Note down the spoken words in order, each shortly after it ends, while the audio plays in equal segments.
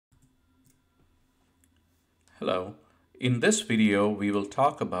Hello. In this video, we will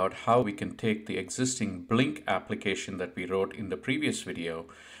talk about how we can take the existing Blink application that we wrote in the previous video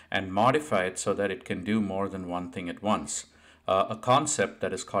and modify it so that it can do more than one thing at once, a concept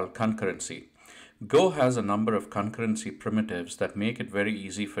that is called concurrency. Go has a number of concurrency primitives that make it very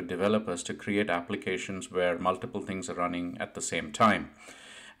easy for developers to create applications where multiple things are running at the same time.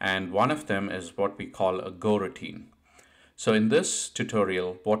 And one of them is what we call a Go routine. So in this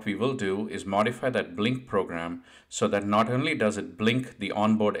tutorial, what we will do is modify that blink program so that not only does it blink the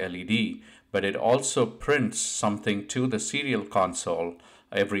onboard LED, but it also prints something to the serial console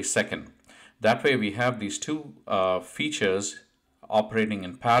every second. That way we have these two features operating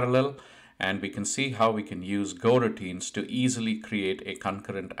in parallel, and we can see how we can use GoRoutines to easily create a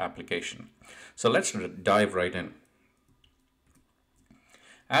concurrent application. So let's dive right in.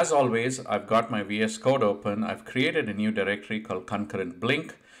 As always, I've got my VS Code open. I've created a new directory called concurrent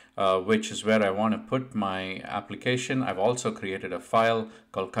blink, which is where I want to put my application. I've also created a file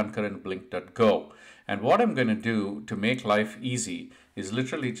called concurrentblink.go. And what I'm going to do to make life easy is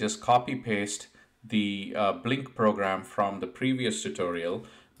literally just copy paste the blink program from the previous tutorial,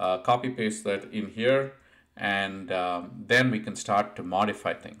 copy paste that in here, and then we can start to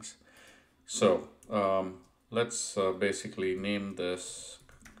modify things. So let's basically name this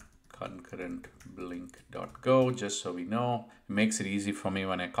concurrentblink.go, just so we know. It makes it easy for me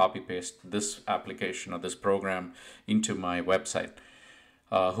when I copy paste this application or this program into my website,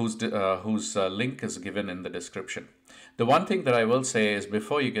 whose link is given in the description. The one thing that I will say is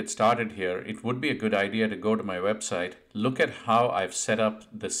before you get started here, it would be a good idea to go to my website, look at how I've set up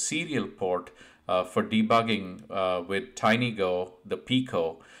the serial port for debugging with TinyGo, the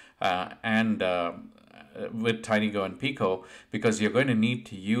Pico, with TinyGo and Pico, because you're going to need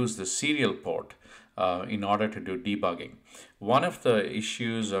to use the serial port in order to do debugging. One of the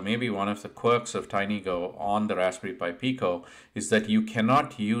issues, or maybe one of the quirks of TinyGo on the Raspberry Pi Pico, is that you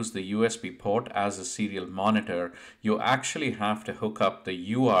cannot use the USB port as a serial monitor. You actually have to hook up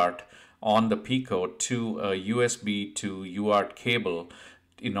the UART on the Pico to a USB to UART cable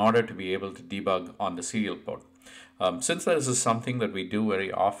in order to be able to debug on the serial port. Since this is something that we do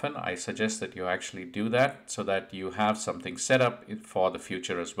very often, I suggest that you actually do that so that you have something set up for the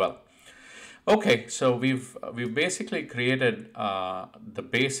future as well. Okay, so we've basically created the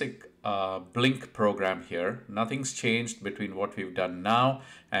basic blink program here. Nothing's changed between what we've done now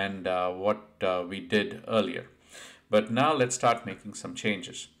and what we did earlier. But now let's start making some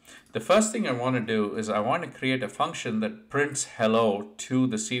changes. The first thing I want to do is I want to create a function that prints hello to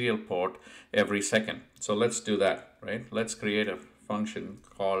the serial port every second. So let's do that, right? Let's create a function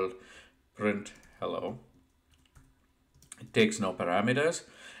called print hello. It takes no parameters.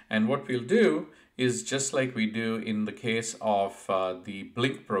 And what we'll do is just like we do in the case of the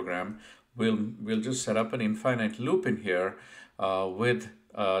blink program, we'll just set up an infinite loop in here with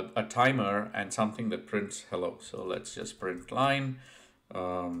a timer and something that prints hello. So let's just print line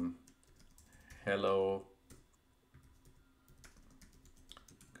hello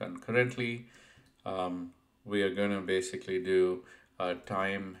concurrently. We are going to basically do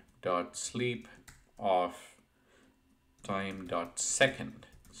time.sleep of time.second,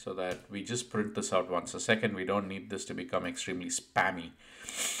 so that we just print this out once a second. We don't need this to become extremely spammy.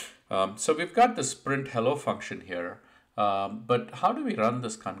 So we've got this print hello function here, but how do we run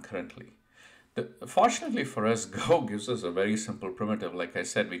this concurrently? Fortunately for us, Go gives us a very simple primitive. Like I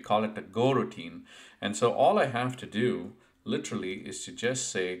said, we call it a Go routine. And so all I have to do literally is to just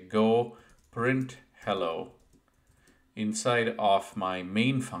say go print hello inside of my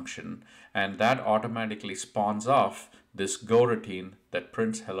main function, and that automatically spawns off this Go routine that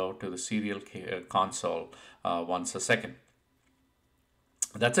prints hello to the serial console once a second.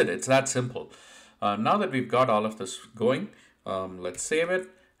 That's it. It's that simple. Now that we've got all of this going, let's save it.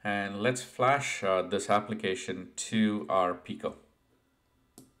 And let's flash this application to our Pico.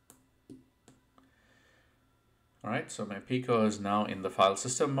 All right, so my Pico is now in the file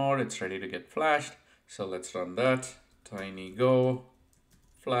system mode. It's ready to get flashed. So let's run that. TinyGo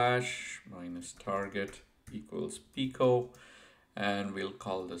flash minus target equals Pico. And we'll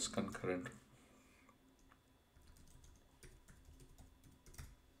call this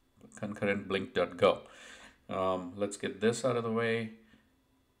concurrentblink.go. Let's get this out of the way.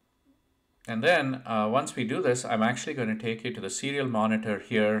 And then once we do this, I'm actually going to take you to the serial monitor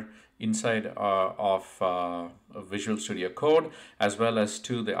here inside of Visual Studio Code, as well as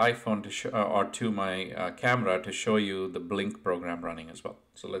to the iPhone to or to my camera to show you the blink program running as well.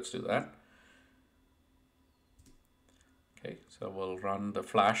 So let's do that. Okay, so we'll run the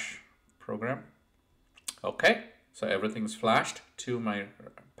flash program. Okay, so everything's flashed to my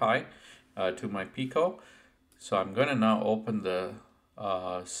Pi, to my Pico. So I'm going to now open the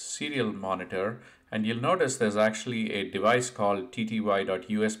serial monitor, and you'll notice there's actually a device called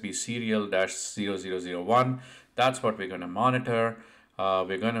tty.usb serial-0001. That's what we're going to monitor.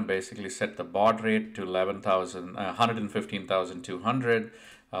 We're going to basically set the baud rate to 115,200.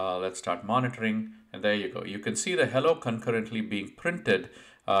 Let's start monitoring, and there you go. You can see the hello concurrently being printed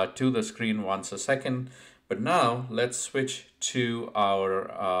to the screen once a second. But now let's switch to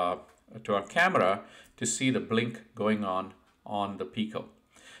our camera to see the blink going on the Pico.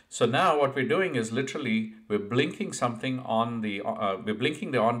 So now what we're doing is literally we're blinking something on the we're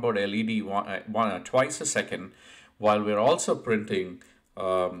blinking the onboard LED twice a second, while we're also printing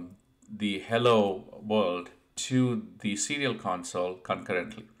the hello world to the serial console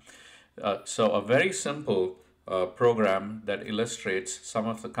concurrently. So a very simple program that illustrates some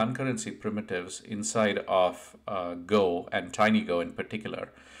of the concurrency primitives inside of Go and TinyGo in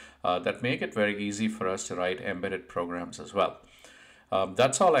particular that make it very easy for us to write embedded programs as well.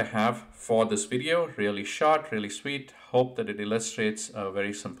 That's all I have for this video. Really short, really sweet. Hope that it illustrates a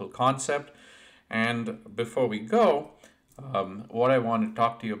very simple concept. And before we go, what I want to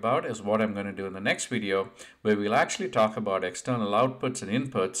talk to you about is what I'm going to do in the next video, where we'll actually talk about external outputs and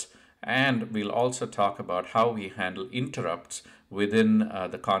inputs, and we'll also talk about how we handle interrupts within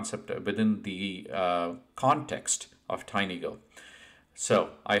the context of TinyGo. So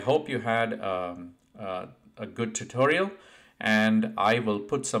I hope you had a good tutorial, and I will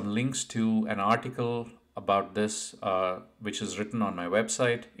put some links to an article about this which is written on my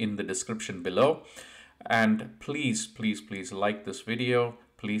website in the description below. And please, please, please like this video.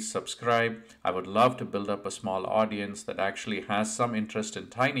 Please subscribe. I would love to build up a small audience that actually has some interest in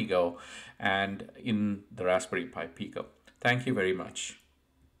TinyGo and in the Raspberry Pi Pico. Thank you very much.